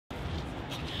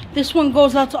This one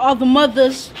goes out to all the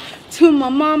mothers. To my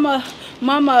mama.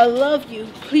 Mama, I love you.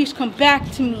 Please come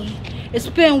back to me. It's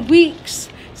been weeks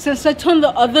since I turned the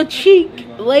other cheek.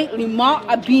 Lately, Ma,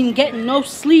 I've been getting no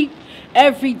sleep.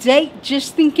 Every day,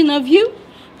 just thinking of you.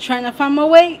 Trying to find my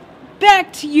way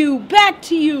back to you, back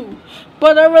to you.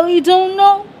 But I really don't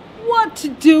know what to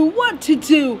do, what to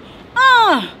do.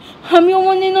 I'm your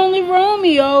one and only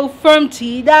Romeo from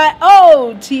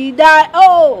T.O.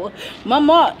 T.O.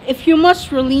 Mama, if you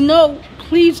must really know,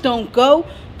 please don't go,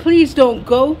 please don't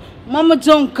go. Mama,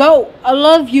 don't go. I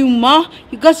love you, Ma.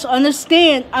 You got to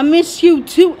understand, I miss you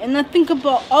too. And I think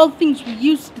about all things we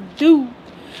used to do.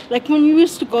 Like when you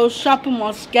used to go shopping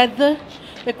all together.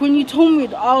 Like when you told me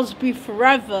it'd always be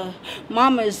forever.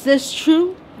 Mama, is this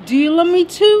true? Do you love me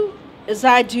too? As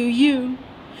I do you.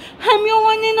 I'm your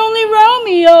one and only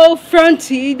Romeo from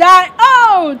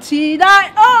T.O.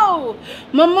 T.O.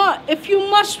 Mama, if you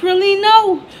must really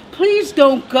know, please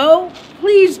don't go.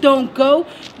 Please don't go.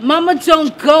 Mama,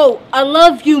 don't go. I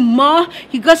love you, Ma.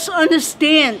 You got to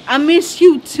understand, I miss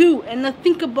you too. And I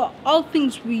think about all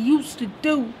things we used to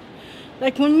do.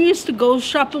 Like when we used to go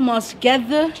shopping all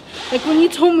together. Like when you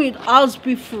told me it'd always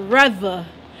be forever.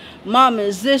 Mama,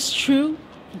 is this true?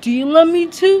 Do you love me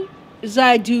too? As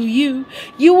I do you.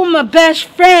 You were my best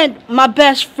friend. My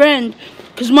best friend.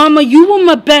 'Cause Mama, you were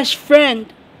my best friend.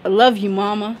 I love you,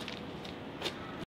 Mama.